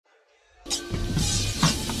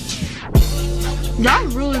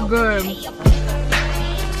That's really good. No,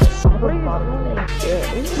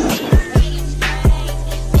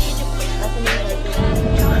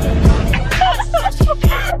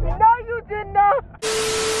 you did not.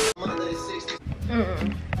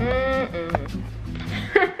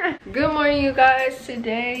 Good morning, you guys.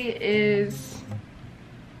 Today is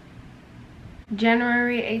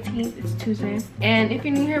January 18th. It's Tuesday. And if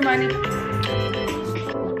you're new here, my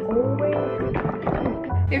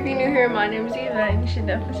name is Eva, and you should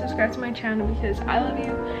definitely subscribe to my channel because I love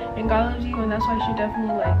you and God loves you, and that's why you should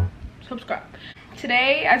definitely like subscribe.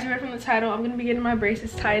 Today, as you read from the title, I'm gonna be getting my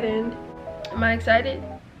braces tightened. Am I excited?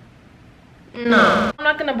 No. I'm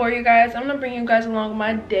not gonna bore you guys. I'm gonna bring you guys along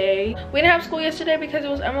my day. We didn't have school yesterday because it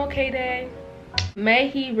was MLK Day. May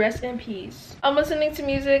he rest in peace. I'm listening to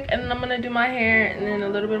music and then I'm gonna do my hair and then a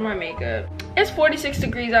little bit of my makeup. It's 46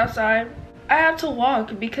 degrees outside. I have to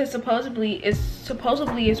walk because supposedly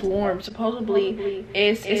it's warm. Supposedly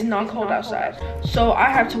it's not cold outside. So I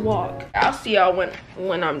have to walk. I'll see y'all when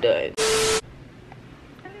I'm done.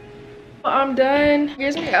 I'm done.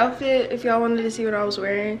 Here's my outfit if y'all wanted to see what I was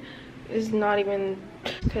wearing. It's not even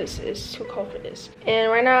because it's too cold for this.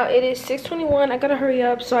 And right now it is 6:21. I gotta hurry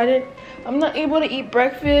up, so I'm not able to eat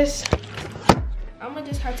breakfast. I'm gonna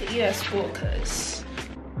just have to eat at school because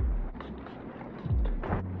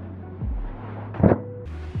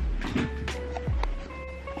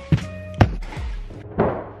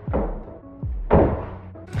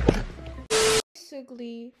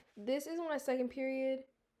basically this is my second period.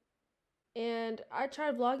 And I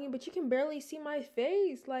tried vlogging, but you can barely see my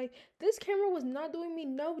face. Like, this camera was not doing me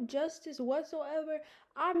no justice whatsoever.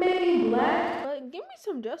 I made black, but give me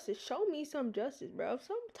some justice. Show me some justice, bro.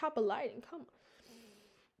 Some type of lighting. Come on.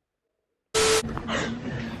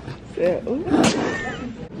 Yeah.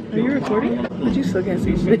 Are you recording? But you still can't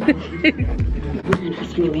see shit. Oh,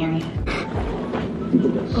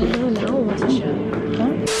 no one wants to show.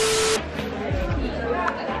 Huh?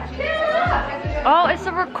 Oh, it's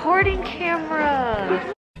a recording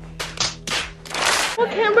camera. What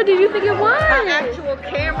camera did you think it was? An actual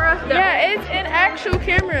camera? Yeah, it's an actual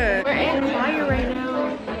camera. We're in fire right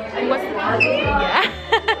now. What's the fire? Yeah.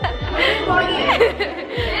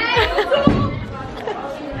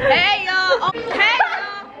 Hey, y'all. Hey,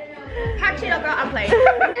 y'all. Catch it up, girl. I'm playing.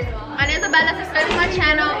 My name's Isabella. Subscribe to my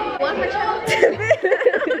channel. What's my channel?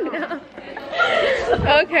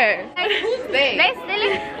 Okay. They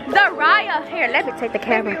stealing Zaraya. Here, let me take the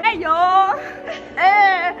camera. Hey y'all.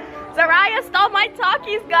 Zaraya stole my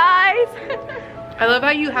talkies, guys. I love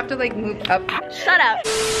how you have to like move up. Shut up.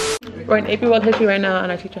 We're in AP World History right now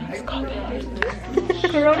and our teacher has COVID.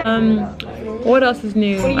 What else is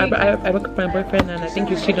new? I broke up with my boyfriend and I think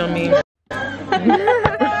he's cheating on me.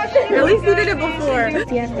 At least you did it before.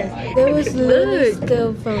 There was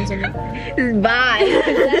still phones on it. Bye.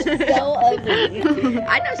 That's so ugly.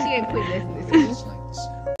 I know she ain't put this in this.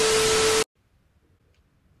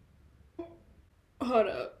 Hold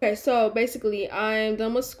up. Okay, so basically I'm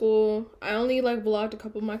done with school. I only like vlogged a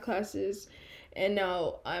couple of my classes and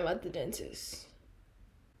now I'm at the dentist.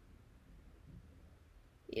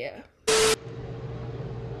 Yeah.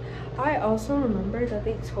 I also remember that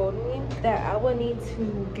they told me that I would need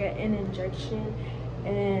to get an injection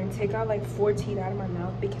and take out like 4 teeth out of my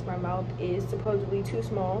mouth because my mouth is supposedly too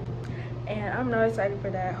small. And I'm not excited for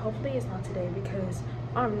that. Hopefully it's not today because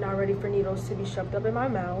I'm not ready for needles to be shoved up in my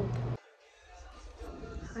mouth.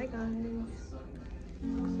 Hi guys.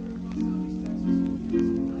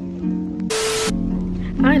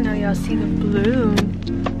 I know y'all see the blue.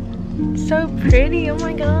 So pretty, oh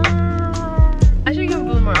my god. I should get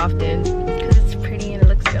blue more often because it's pretty and it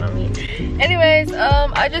looks good on me. Anyways,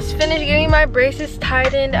 I just finished getting my braces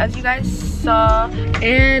tightened as you guys saw.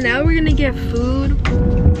 And now we're gonna get food.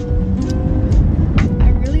 I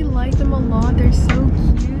really like them a lot. They're so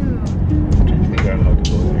cute.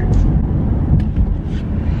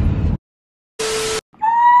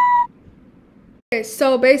 Okay,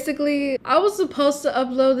 so basically, I was supposed to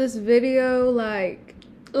upload this video like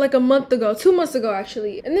a month ago, 2 months ago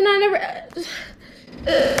actually. And then I never...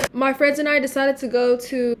 My friends and I decided to go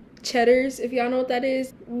to Cheddar's, if y'all know what that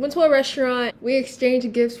is. We went to a restaurant. We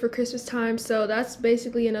exchanged gifts for Christmas time. So that's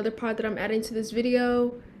basically another part that I'm adding to this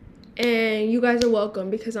video. And you guys are welcome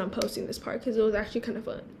because I'm posting this part because it was actually kind of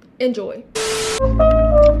fun. Enjoy.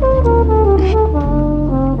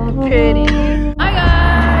 Pretty. Hi guys.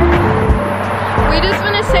 We just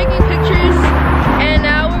finished taking pictures and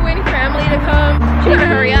now we're waiting for Emily to come. She gotta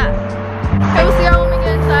hurry up. Okay, we'll see y'all when we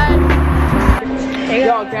get inside. Hey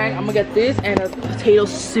y'all, gang, I'm gonna get this and a potato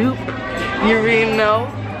soup. You already know.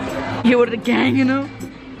 You with the gang, you know?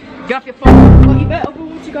 Get off your phone. Oh, Yvette,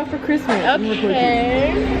 open what you got for Christmas.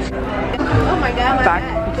 Okay. Oh my god, my Back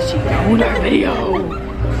bad. because she owned our video.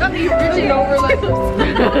 Not the original.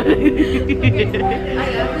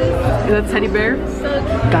 Is that teddy bear? So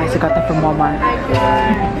Guys, I got that from Walmart.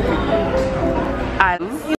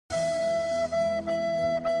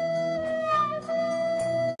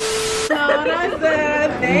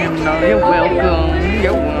 No, you're welcome.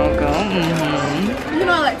 You're welcome. you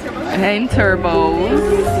know I like turbo. And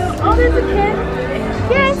turbos. Oh, there's a kid.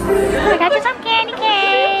 Yes, I got you some candy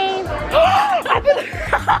canes.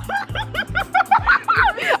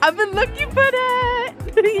 I've been looking for that.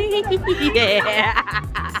 Yeah.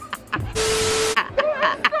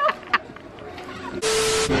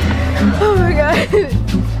 Oh my god.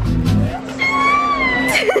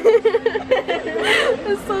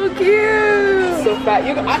 That's so cute. So fat.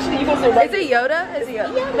 You actually you go so right. Is it Yoda? Is it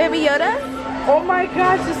Yoda? Baby Yoda? Oh my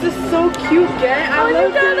gosh, this is so cute, gang. I Oh, love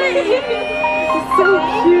you got it. it. It's so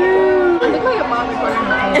cute. Look like a mom recording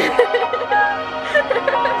my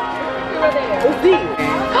What's these?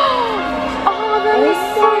 Oh, that is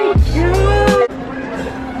so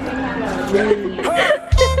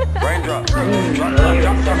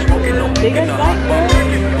They guys like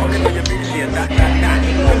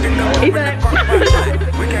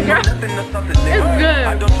It's good.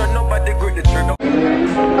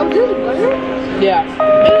 Oh, this is butter? Yeah.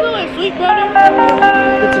 This is like sweet butter.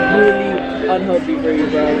 It's really unhealthy for you,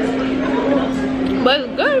 bro. But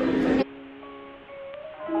it's good.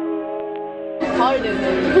 Probably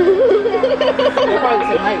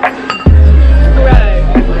tonight. Right.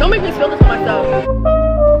 Don't make me spill this on myself.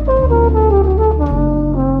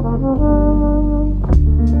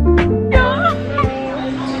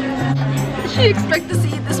 She expect to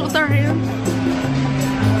see this with our hands.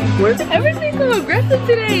 Where's Everything's so aggressive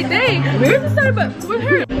today. Dang. Where's the start but with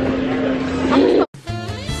her?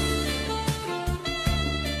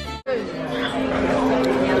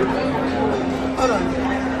 Hold on.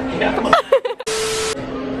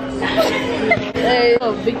 Hey,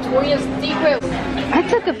 Victoria's Secret. I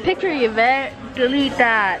took a picture of Yvette. Delete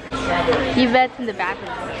that. Yvette's in the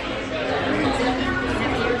bathroom.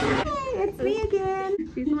 it's me again.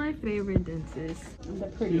 She's my favorite dentist. The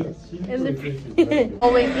prettiest. And the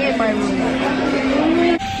always in my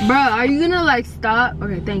room. Bruh, are you gonna like stop?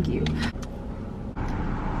 Okay, thank you.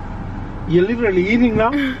 You're literally eating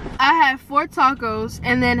now? I had 4 tacos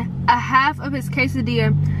and then a half of his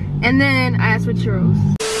quesadilla, and then I asked for churros.